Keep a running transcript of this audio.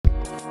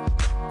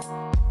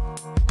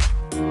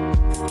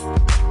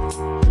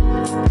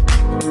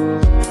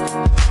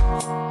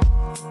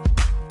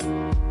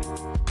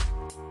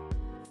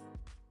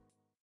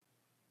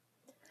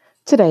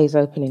Today's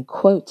opening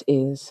quote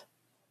is,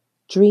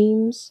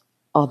 "Dreams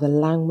are the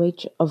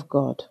language of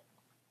God."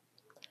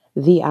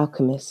 The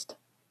Alchemist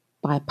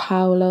by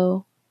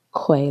Paulo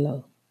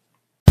Coelho.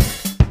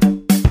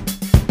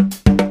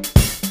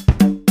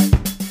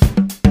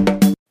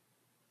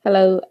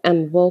 Hello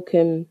and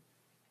welcome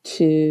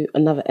to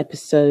another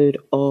episode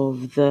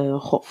of the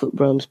Hotfoot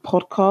Roams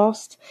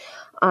podcast.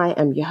 I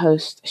am your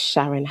host,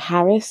 Sharon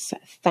Harris.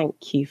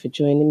 Thank you for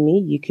joining me.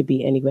 You could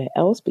be anywhere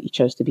else, but you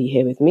chose to be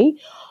here with me.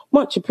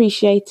 Much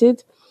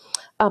appreciated.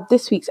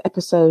 This week's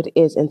episode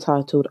is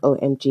entitled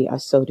OMG, I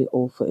Sold It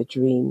All for a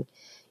Dream.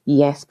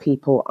 Yes,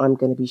 people, I'm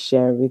going to be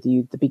sharing with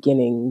you the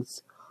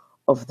beginnings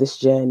of this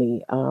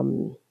journey.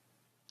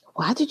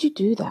 Why did you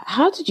do that?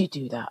 How did you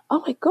do that?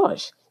 Oh my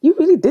gosh, you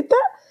really did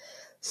that?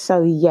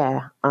 So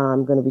yeah,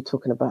 I'm going to be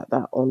talking about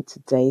that on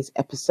today's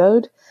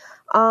episode.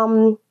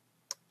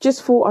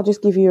 Just thought I'll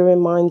just give you a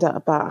reminder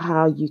about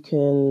how you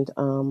can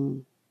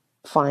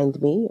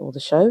find me or the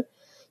show.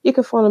 You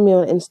can follow me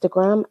on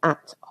Instagram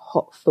at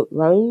Hotfoot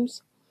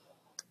Roams.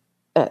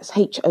 That's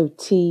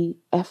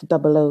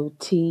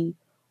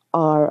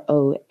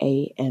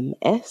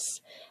HOTFOOTROAMS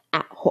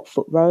at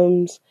Hotfoot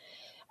Roams.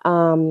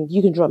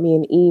 You can drop me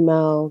an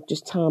email.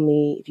 Just tell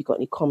me if you've got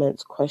any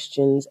comments,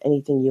 questions,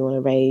 anything you want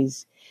to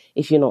raise.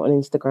 If you're not an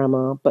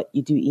Instagrammer, but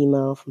you do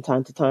email from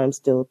time to time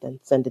still, then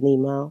send an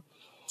email.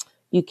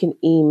 You can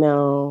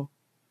email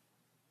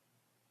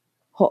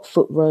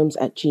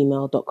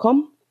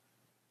hotfootroams@gmail.com.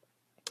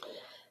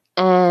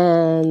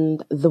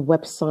 And the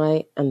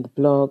website and the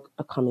blog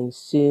are coming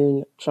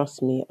soon.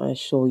 Trust me, I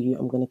assure you,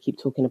 I'm going to keep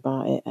talking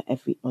about it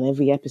on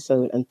every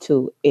episode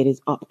until it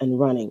is up and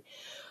running.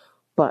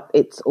 But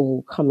it's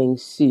all coming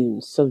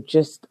soon. So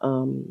just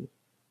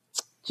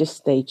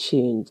stay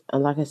tuned.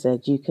 And like I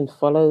said, you can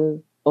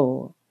follow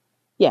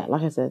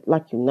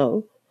like you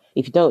know,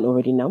 if you don't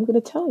already know, I'm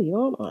going to tell you,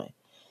 aren't I?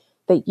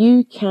 That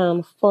you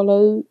can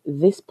follow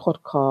this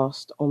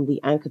podcast on the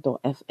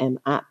Anchor.fm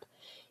app.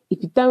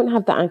 If you don't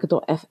have the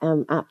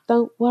Anchor.fm app,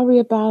 don't worry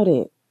about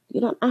it. You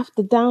don't have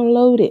to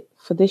download it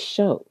for this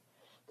show,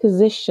 because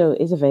this show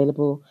is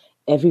available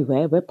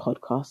everywhere where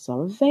podcasts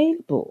are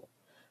available.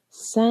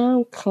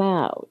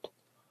 SoundCloud,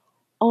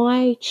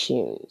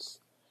 iTunes,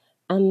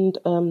 and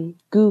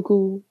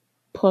Google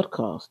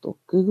Podcast or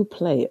Google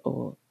Play,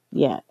 or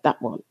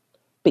that one.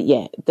 But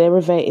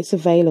it's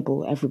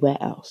available everywhere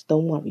else.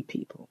 Don't worry,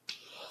 people.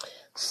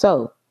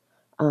 So,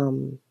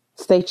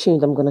 stay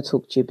tuned. I'm going to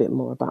talk to you a bit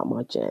more about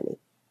my journey.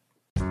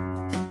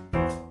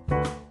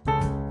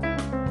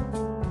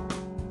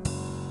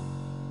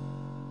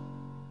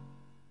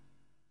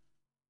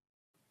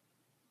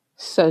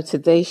 So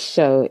today's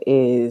show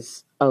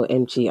is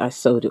OMG, I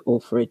Sold It All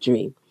for a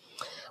Dream.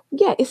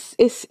 Yeah, it's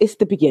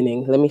the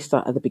beginning. Let me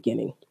start at the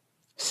beginning.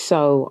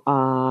 So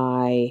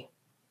I'm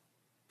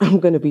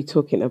going to be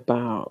talking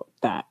about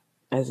that,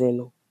 as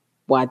in,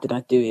 why did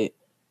I do it?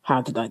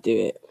 How did I do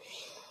it?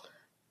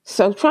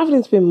 So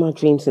traveling's been my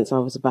dream since I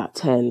was about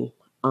 10.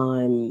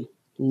 I'm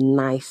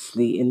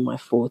nicely in my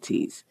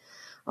 40s.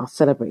 I'll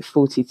celebrate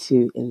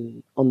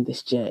 42 on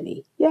this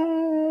journey.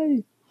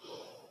 Yay!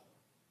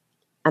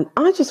 And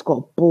I just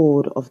got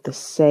bored of the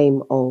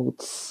same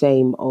old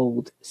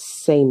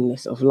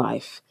sameness of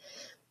life.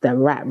 The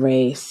rat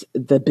race,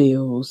 the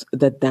bills,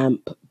 the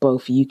damp,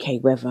 both UK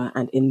weather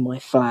and in my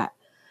flat.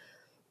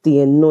 The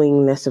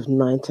annoyingness of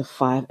 9 to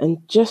 5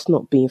 and just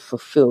not being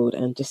fulfilled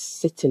and just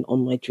sitting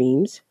on my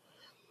dreams.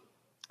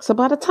 So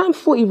by the time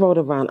 40 rolled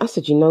around, I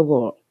said, you know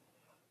what?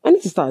 I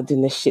need to start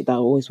doing this shit that I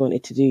always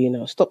wanted to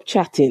do, stop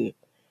chatting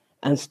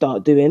and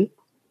start doing.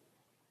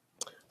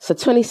 So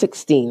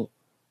 2016,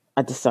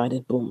 I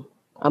decided, boom,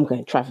 I'm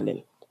going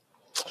traveling.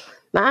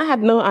 Now, I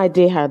had no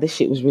idea how this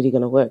shit was really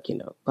going to work,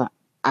 but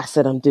I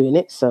said I'm doing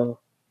it, so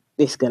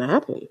it's going to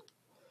happen.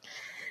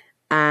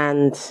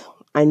 And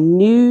I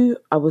knew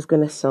I was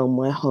going to sell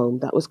my home.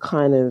 That was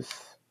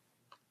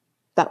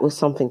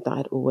something that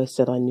I'd always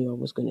said I knew I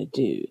was going to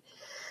do.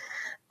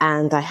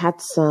 And I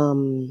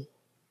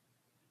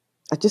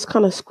just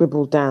kind of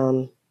scribbled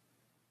down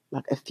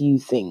like a few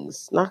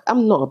things. Like,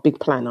 I'm not a big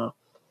planner.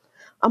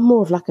 I'm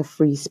more of like a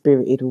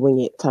free-spirited, wing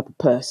it type of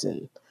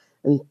person,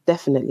 and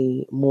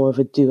definitely more of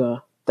a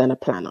doer than a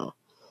planner.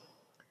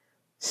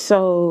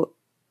 So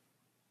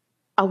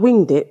I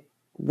winged it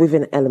with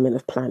an element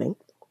of planning.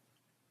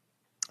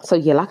 So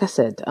like I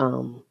said,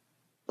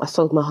 I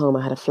sold my home.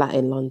 I had a flat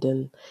in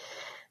London,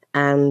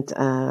 and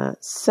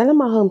selling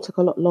my home took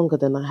a lot longer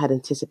than I had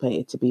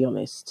anticipated, to be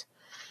honest.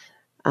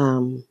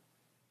 I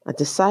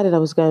decided I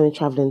was going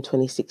traveling in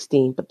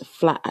 2016, but the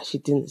flat actually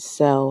didn't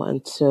sell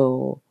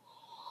until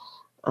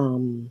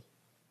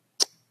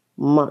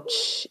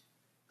much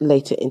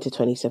later into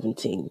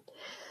 2017.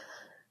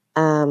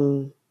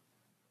 So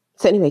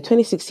anyway,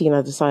 2016,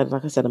 I decided,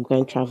 like I said, I'm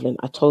going traveling.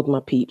 I told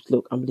my peeps,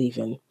 look, I'm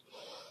leaving.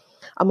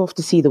 I'm off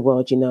to see the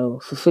world,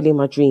 fulfilling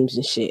my dreams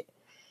and shit.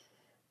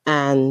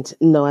 And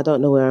no, I don't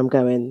know where I'm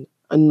going.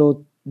 And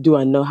nor do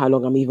I know how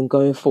long I'm even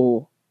going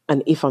for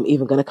and if I'm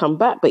even going to come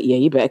back. But yeah,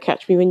 you better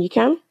catch me when you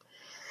can.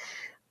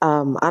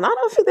 And I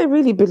don't think they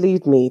really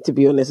believed me, to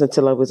be honest,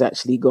 until I was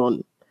actually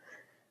gone.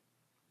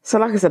 So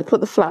like I said, I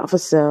put the flat up for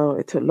sale.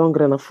 It took longer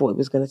than I thought it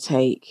was going to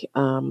take.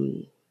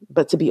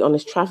 But to be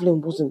honest,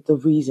 traveling wasn't the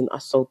reason I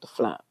sold the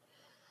flat.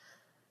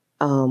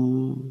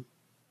 Um,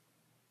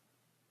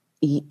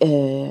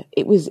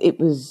 it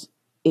was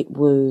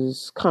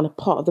kind of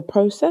part of the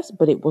process,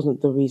 but it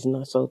wasn't the reason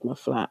I sold my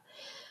flat.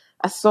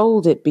 I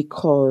sold it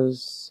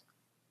because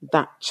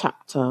that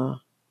chapter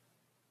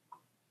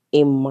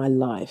in my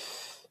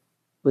life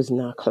was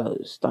now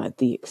closed. Like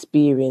the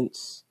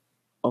experience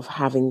of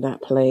having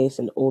that place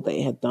and all that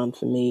it had done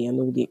for me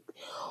and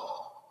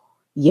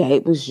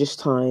it was just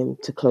time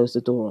to close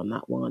the door on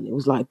that one. It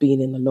was like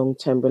being in a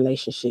long-term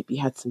relationship.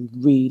 You had some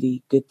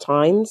really good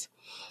times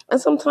and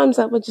sometimes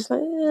that was just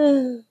like,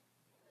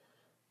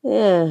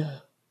 yeah.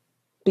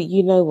 But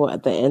you know what?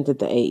 At the end of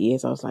the 8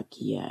 years, I was like,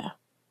 yeah,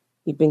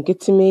 you've been good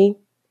to me,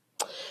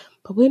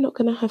 but we're not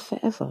going to have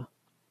forever.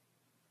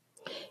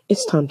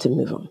 It's time to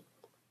move on.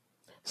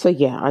 So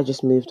yeah, I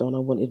just moved on. I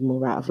wanted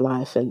more out of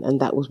life.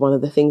 And that was one of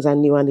the things I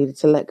knew I needed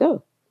to let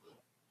go.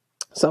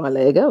 So I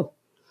let it go.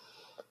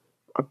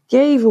 I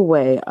gave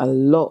away a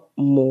lot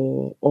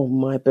more of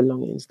my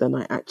belongings than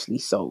I actually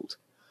sold.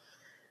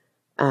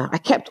 I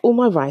kept all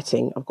my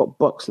writing. I've got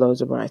box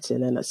loads of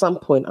writing. And at some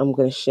point, I'm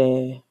going to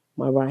share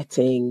my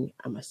writing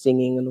and my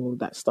singing and all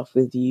that stuff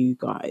with you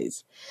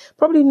guys.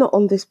 Probably not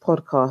on this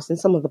podcast and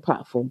some other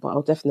platform, but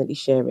I'll definitely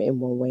share it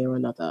in one way or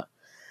another.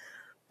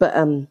 But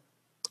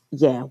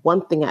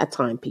one thing at a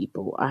time,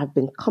 people. I have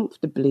been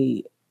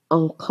uncomfortably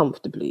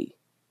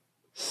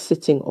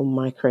sitting on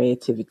my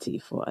creativity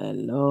for a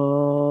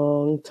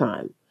long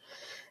time.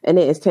 And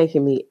it has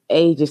taken me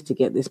ages to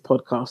get this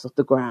podcast off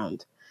the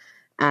ground.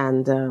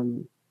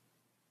 And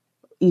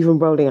even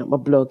rolling out my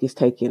blog is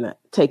taking an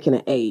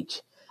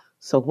age.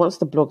 So once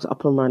the blog's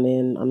up and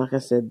running, and like I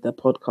said, the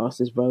podcast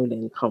is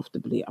rolling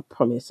comfortably, I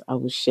promise I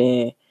will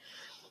share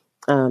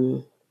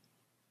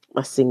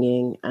my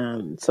singing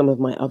and some of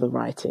my other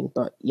writing.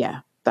 But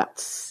yeah,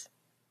 that's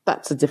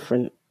a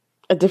different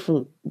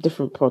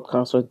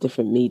podcast or a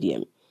different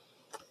medium.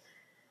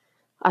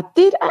 I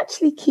did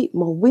actually keep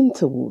my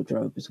winter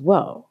wardrobe as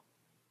well.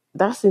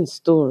 That's in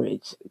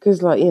storage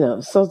because,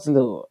 sod's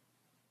law.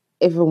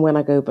 Even when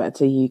I go back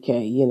to UK,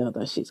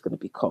 that shit's gonna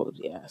be cold.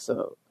 Yeah,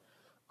 so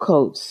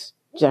coats,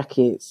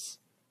 jackets,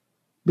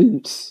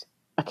 boots.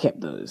 I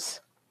kept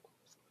those.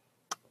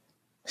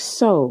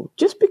 So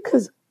just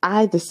because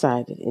I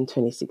decided in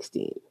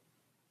 2016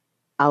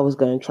 I was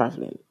going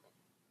traveling,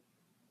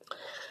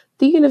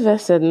 the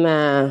universe said,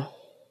 nah,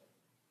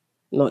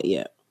 not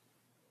yet.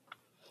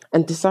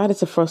 And decided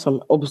to throw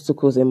some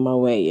obstacles in my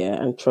way, yeah,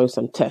 and throw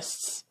some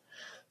tests.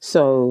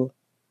 So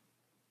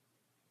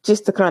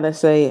just to kind of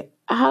say,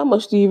 how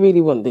much do you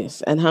really want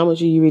this? And how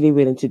much are you really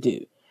willing to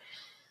do?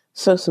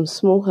 So some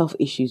small health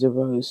issues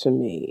arose for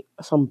me.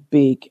 Some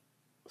big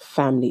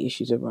family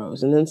issues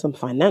arose. And then some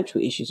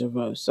financial issues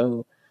arose.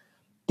 So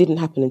didn't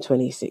happen in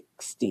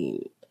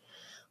 2016.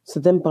 So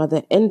then by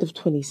the end of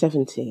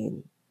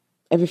 2017,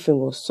 everything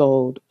was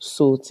sold,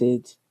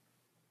 sorted.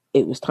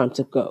 It was time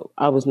to go.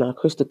 I was now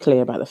crystal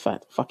clear about the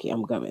fact, fuck it,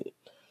 I'm going.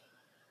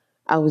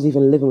 I was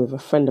even living with a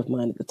friend of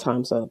mine at the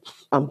time, so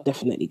I'm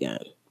definitely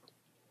going.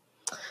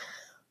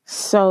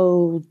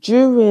 So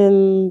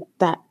during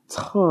that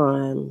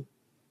time,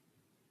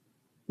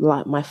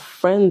 like my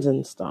friends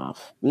and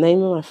stuff,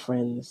 naming my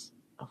friends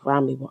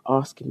around me were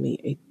asking me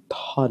a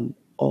ton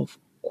of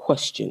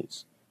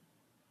questions.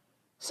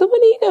 So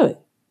when are you going?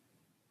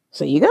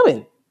 So you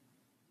going?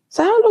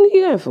 So how long are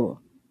you going for?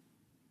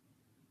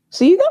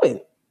 So you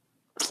going?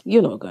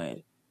 You're not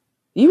going.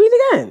 You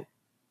really going?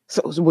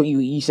 So what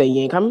you say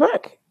you ain't coming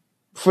back?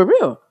 For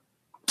real?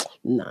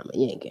 Nah, man,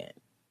 you ain't going.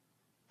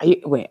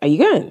 Are you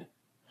going?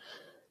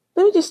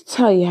 Let me just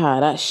tell you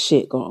how that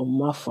shit got on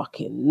my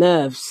fucking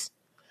nerves.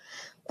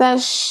 That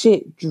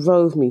shit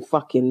drove me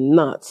fucking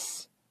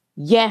nuts.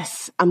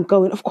 Yes, I'm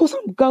going. Of course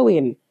I'm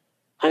going.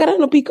 How could I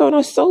not be going?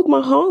 I sold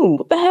my home.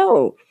 What the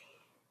hell?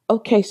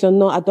 Okay, so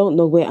no, I don't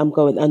know where I'm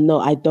going. And no,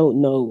 I don't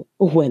know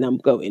when I'm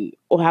going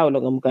or how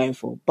long I'm going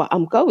for. But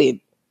I'm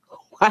going.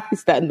 Why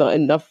is that not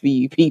enough for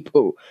you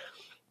people?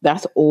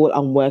 That's all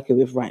I'm working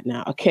with right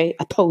now, okay?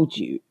 I told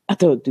you I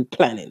don't do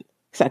planning.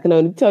 So I can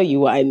only tell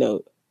you what I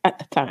know at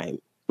the time,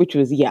 which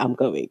was, yeah, I'm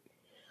going.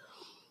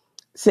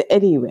 So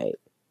anyway,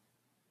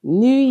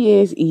 New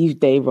Year's Eve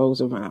day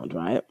rolls around,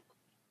 right?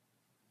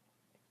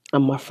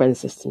 And my friend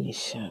says to me,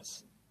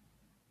 Shaz,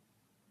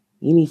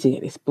 you need to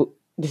get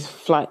this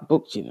flight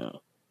booked,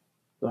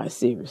 Like,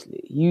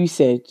 seriously. You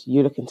said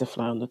you're looking to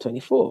fly on the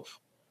 24th.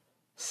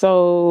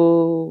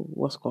 So,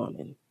 what's going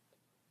on?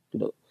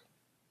 Look,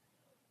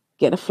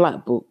 get a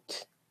flight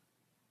booked,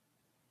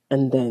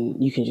 and then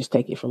you can just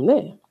take it from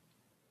there.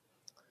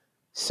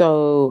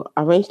 So,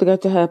 I arranged to go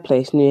to her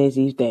place New Year's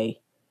Eve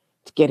day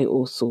to get it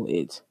all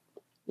sorted.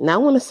 Now, I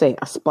want to say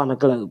I spun a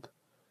globe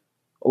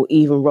or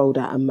even rolled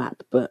out a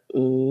map, but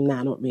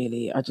nah, not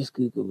really. I just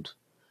Googled.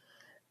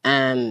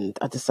 And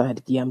I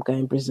decided, yeah, I'm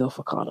going Brazil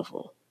for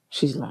Carnival.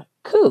 She's like,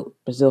 cool,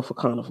 Brazil for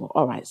Carnival.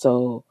 All right,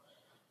 so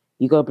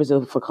You go to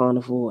Brazil for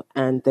carnival,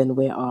 and then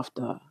where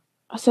after?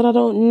 I said, I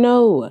don't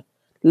know.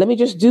 Let me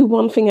just do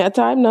one thing at a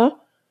time now.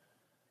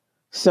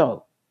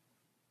 So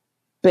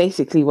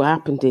basically what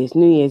happened is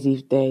New Year's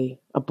Eve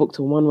day, I booked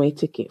a one-way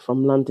ticket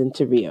from London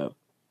to Rio.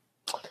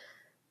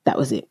 That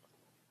was it.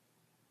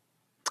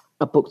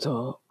 I booked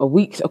a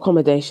week's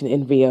accommodation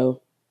in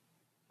Rio,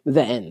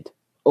 the end,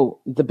 or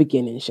the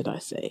beginning, should I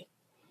say.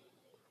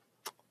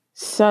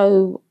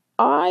 So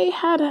I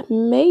had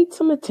made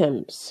some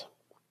attempts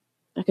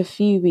like a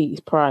few weeks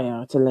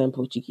prior to learn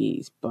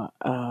Portuguese, but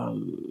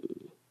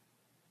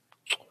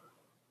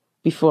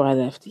before I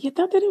left,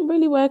 that didn't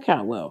really work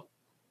out well.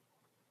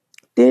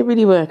 Didn't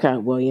really work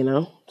out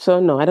well, So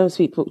no, I don't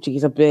speak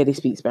Portuguese. I barely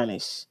speak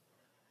Spanish.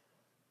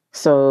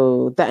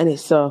 So that in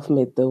itself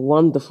made the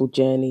wonderful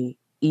journey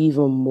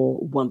even more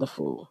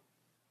wonderful.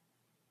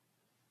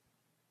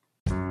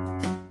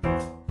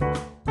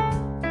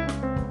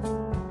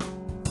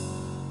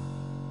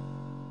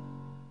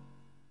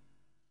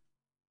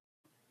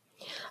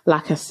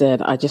 Like I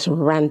said, I just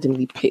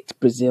randomly picked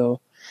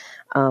Brazil.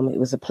 It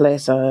was a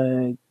place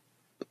I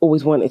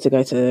always wanted to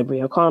go to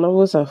Rio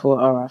Carnival, so I thought,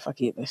 all right, fuck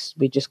it,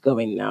 we're just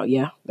going now,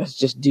 yeah? Let's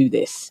just do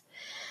this.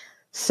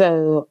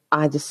 So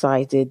I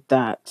decided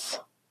that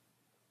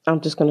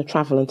I'm just going to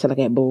travel until I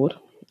get bored,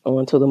 or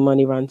until the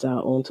money runs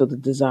out, or until the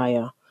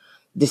desire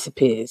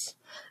disappears.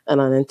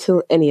 And then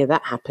until any of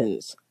that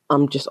happens,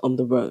 I'm just on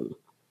the road.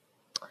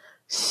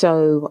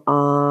 So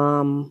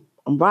I'm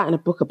writing a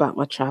book about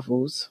my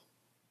travels,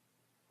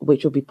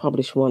 which will be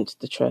published once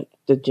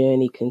the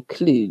journey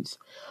concludes.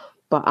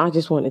 But I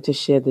just wanted to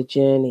share the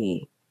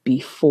journey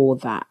before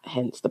that,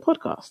 hence the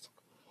podcast.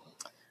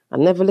 I've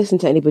never listened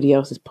to anybody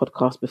else's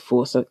podcast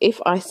before, so if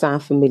I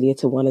sound familiar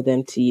to one of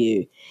them to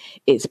you,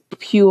 it's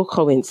pure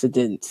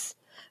coincidence.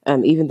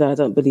 Even though I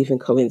don't believe in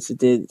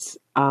coincidence,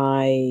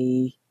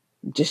 I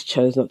just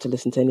chose not to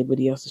listen to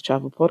anybody else's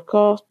travel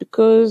podcast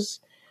because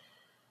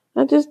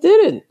I just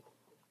didn't.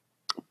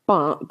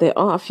 But there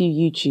are a few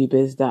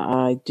YouTubers that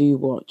I do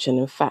watch, and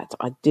in fact,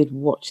 I did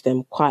watch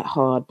them quite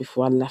hard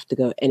before I left to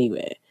go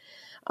anywhere.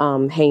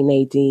 Hey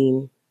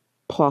Nadine,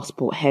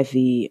 Passport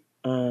Heavy,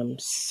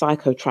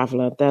 Psycho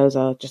Traveler. Those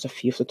are just a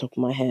few off the top of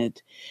my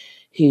head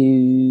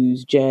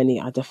whose journey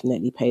I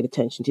definitely paid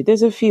attention to.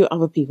 There's a few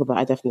other people that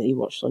I definitely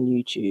watched on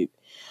YouTube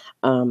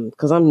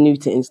because I'm new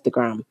to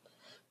Instagram.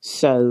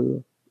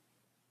 So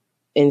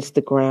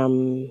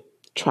Instagram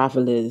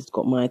travelers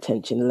got my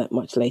attention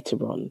much later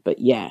on. But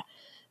yeah,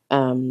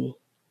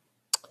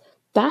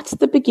 that's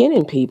the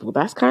beginning, people.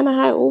 That's kind of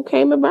how it all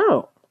came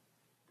about.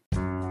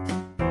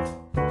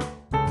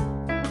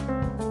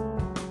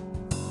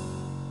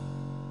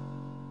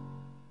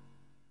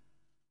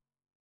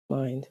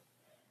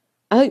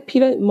 I hope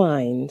you don't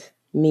mind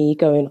me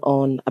going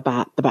on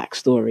about the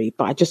backstory,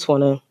 but I just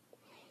want to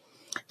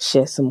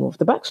share some more of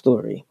the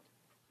backstory.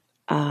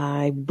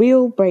 I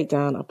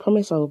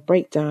promise I will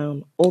break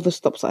down all the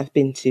stops I've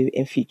been to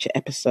in future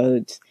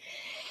episodes.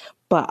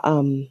 But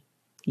I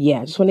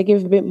just want to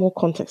give a bit more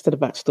context to the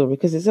backstory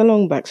because it's a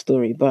long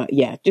backstory. But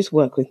yeah, just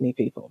work with me,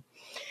 people.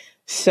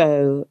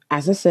 So,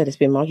 as I said, it's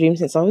been my dream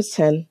since I was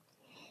 10.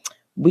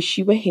 Wish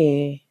You Were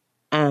Here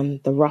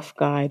and The Rough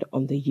Guide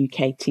on the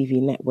UK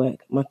TV network,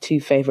 my two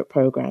favourite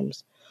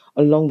programmes,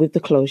 along with The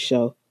Clothes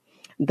Show.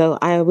 Though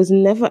I was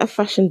never a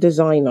fashion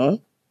designer,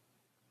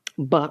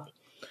 but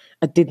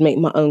I did make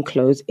my own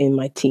clothes in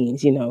my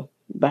teens,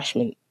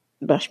 bashment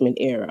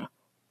era.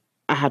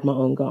 I had my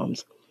own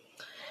garms.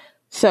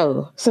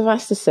 So,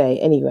 suffice to say,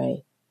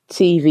 anyway,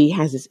 TV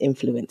has its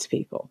influence,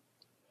 people.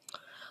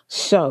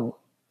 So,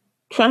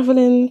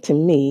 traveling to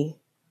me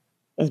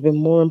has been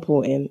more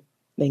important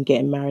than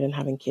getting married and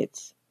having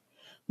kids.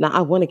 Now,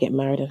 I want to get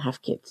married and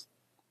have kids,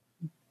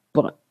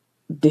 but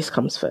this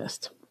comes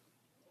first.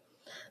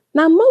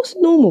 Now, most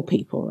normal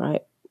people,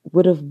 right,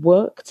 would have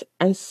worked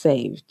and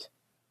saved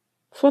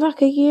for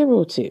like a year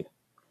or two.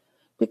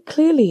 But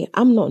clearly,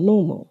 I'm not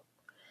normal.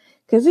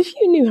 Because if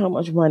you knew how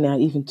much money I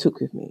even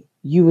took with me,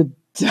 you would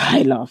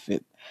die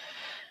laughing.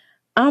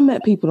 I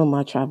met people on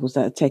my travels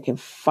that had taken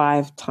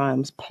 5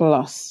 times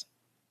plus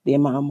the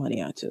amount of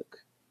money I took.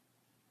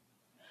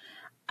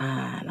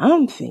 And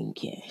I'm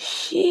thinking,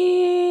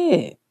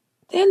 shit,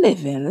 they're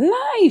living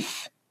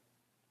life.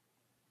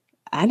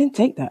 I didn't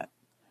take that.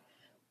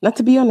 Now,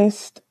 to be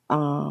honest,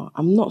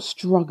 I'm not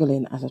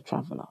struggling as a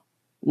traveler.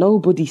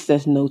 Nobody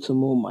says no to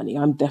more money.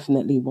 I'm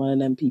definitely one of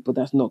them people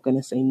that's not going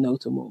to say no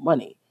to more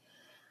money.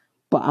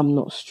 But I'm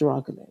not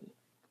struggling.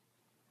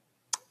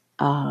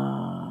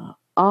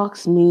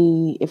 Ask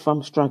me if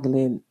I'm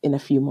struggling in a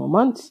few more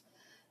months.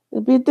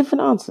 It'll be a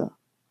different answer.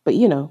 But,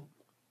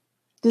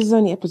 this is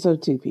only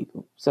episode 2,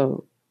 people.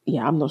 So,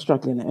 yeah, I'm not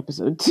struggling at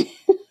episode 2.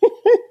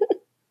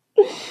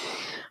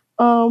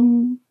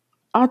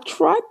 I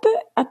tried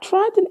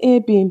an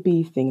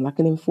Airbnb thing, like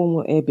an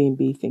informal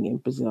Airbnb thing in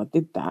Brazil. I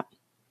did that.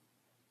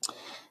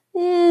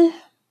 I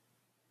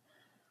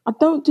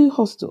don't do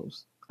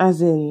hostels,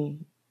 as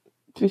in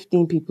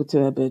 15 people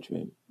to a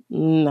bedroom.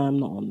 No, I'm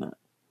not on that.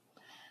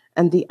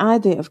 And the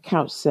idea of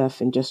couch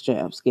surfing just straight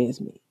up scares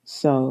me.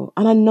 So,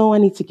 and I know I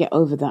need to get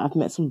over that. I've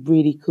met some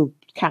really cool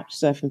couch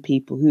surfing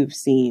people who have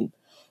seen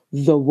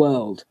the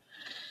world,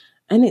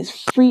 and it's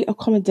free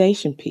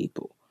accommodation,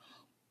 people.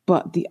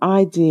 But the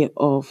idea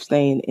of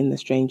staying in the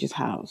stranger's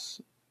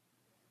house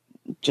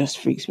just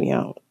freaks me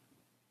out.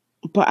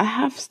 But I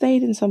have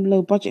stayed in some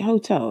low budget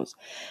hotels,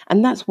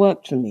 and that's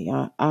worked for me.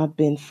 I've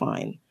been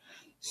fine.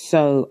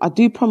 So I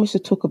do promise to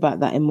talk about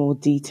that in more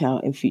detail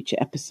in future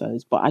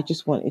episodes, but I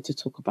just wanted to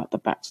talk about the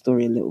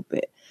backstory a little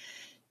bit,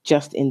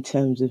 just in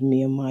terms of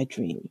me and my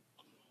dream.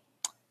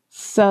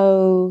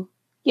 So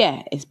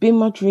yeah, it's been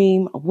my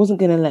dream. I wasn't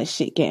going to let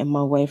shit get in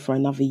my way for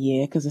another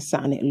year because I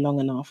sat on it long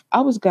enough. I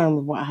was going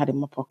with what I had in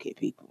my pocket,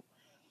 people,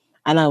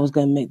 and I was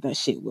going to make that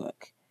shit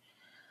work.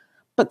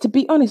 But to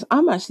be honest,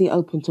 I'm actually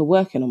open to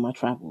working on my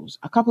travels.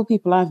 A couple of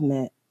people I've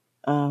met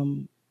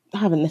um,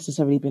 haven't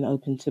necessarily been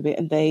open to it,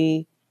 and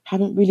they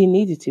haven't really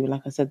needed to.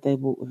 Like I said, they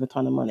walk with a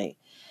ton of money.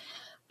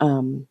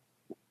 Um,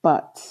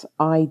 but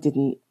I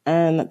didn't.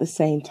 And at the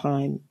same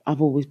time,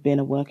 I've always been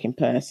a working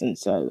person.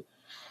 So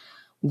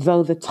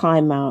though the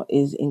time out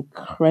is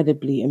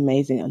incredibly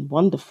amazing and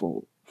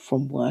wonderful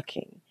from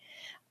working,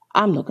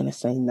 I'm not going to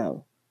say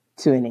no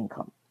to an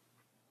income.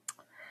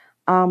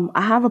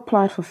 I have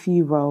applied for a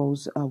few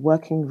roles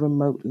working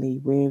remotely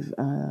with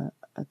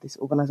this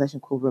organization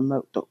called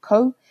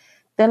remote.co.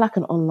 They're like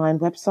an online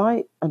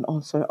website, an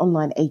also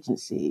online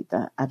agency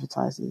that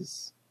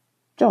advertises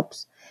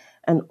jobs.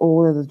 And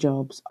all of the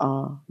jobs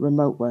are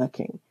remote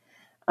working.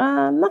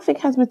 Nothing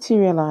has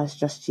materialized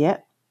just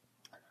yet.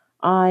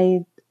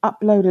 I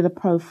uploaded a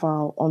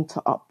profile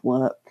onto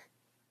Upwork.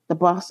 The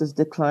bastards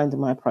declined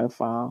my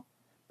profile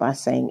by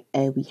saying,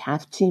 oh, we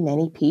have too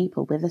many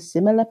people with a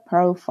similar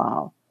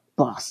profile.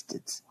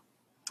 Bastards.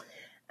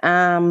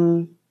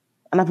 And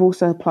I've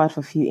also applied for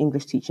a few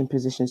English teaching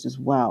positions as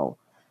well.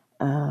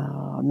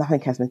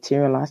 Nothing has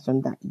materialized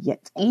on that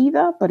yet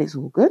either, but it's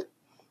all good.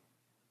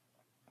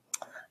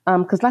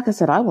 Because like I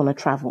said, I want to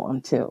travel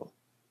until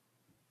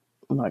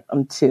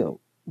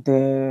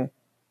there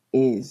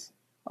is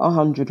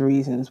 100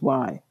 reasons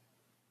why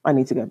I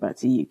need to go back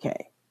to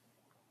UK.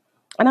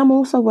 And I'm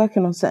also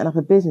working on setting up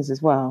a business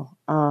as well.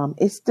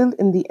 It's still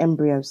in the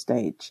embryo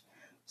stage.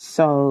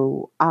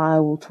 So I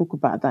will talk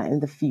about that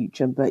in the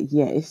future. But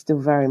yeah, it's still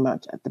very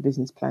much at the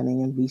business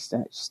planning and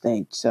research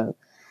stage. So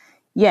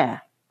yeah,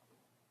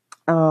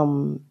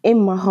 in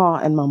my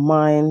heart and my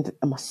mind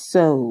and my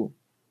soul,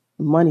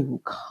 money will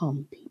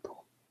come,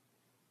 people.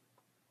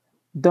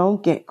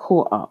 Don't get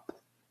caught up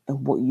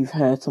in what you've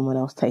heard someone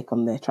else take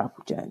on their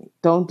travel journey.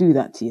 Don't do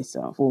that to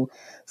yourself. Or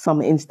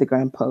some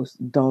Instagram post,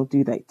 don't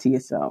do that to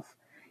yourself.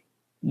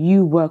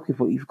 You work with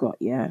what you've got,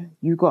 yeah?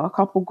 You got a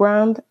couple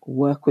grand,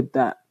 work with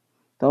that.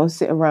 Don't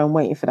sit around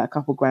waiting for that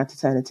couple grand to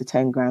turn into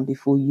 10 grand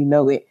before you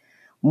know it.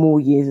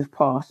 More years have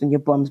passed and your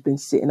bum's been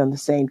sitting on the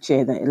same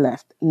chair that it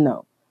left.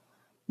 No,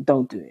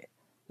 don't do it.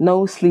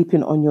 No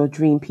sleeping on your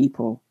dream,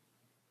 people.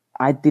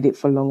 I did it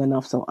for long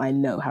enough, so I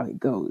know how it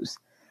goes.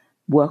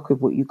 Work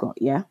with what you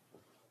got, yeah?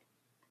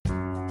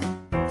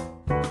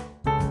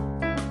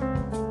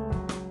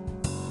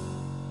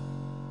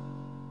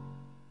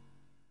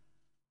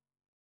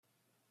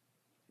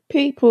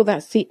 People,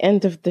 that's the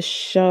end of the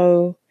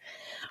show.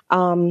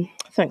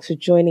 Thanks for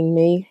joining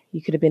me.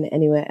 You could have been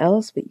anywhere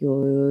else, but you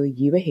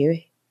were here.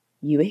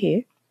 You were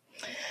here.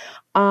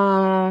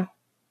 Follow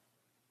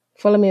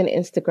me on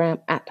Instagram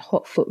at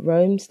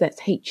HotfootRoams.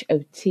 That's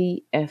HOTFOOTROAMS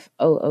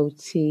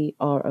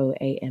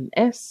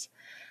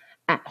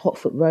at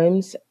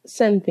HotfootRoams.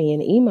 Send me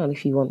an email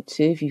if you want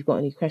to, if you've got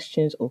any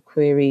questions or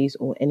queries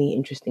or any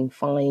interesting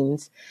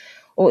finds.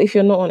 Or if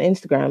you're not on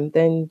Instagram,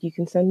 then you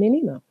can send me an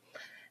email.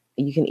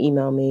 You can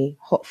email me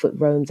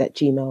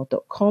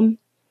hotfootroams@gmail.com.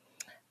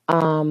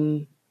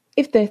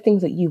 If there are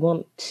things that you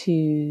want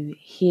to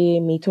hear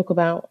me talk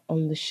about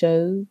on the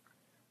show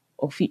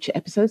or future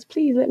episodes,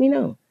 please let me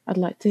know. I'd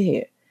like to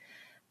hear.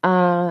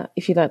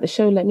 If you like the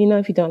show, let me know.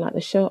 If you don't like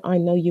the show, I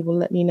know you will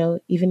let me know,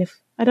 even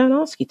if I don't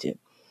ask you to.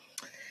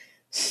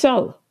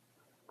 So,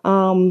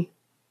 I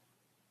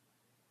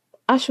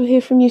shall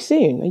hear from you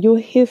soon, and you'll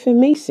hear from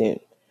me soon.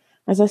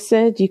 As I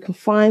said, you can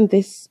find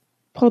this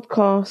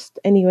podcast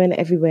anywhere and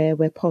everywhere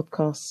where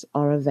podcasts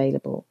are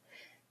available.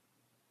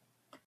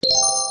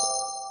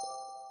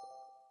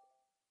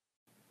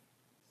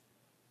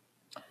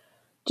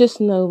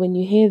 Just know when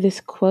you hear this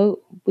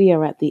quote, we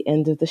are at the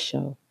end of the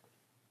show.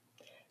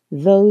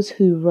 Those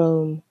who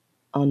roam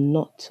are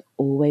not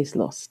always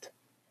lost.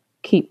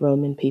 Keep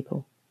roaming,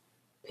 people.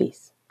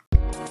 Peace.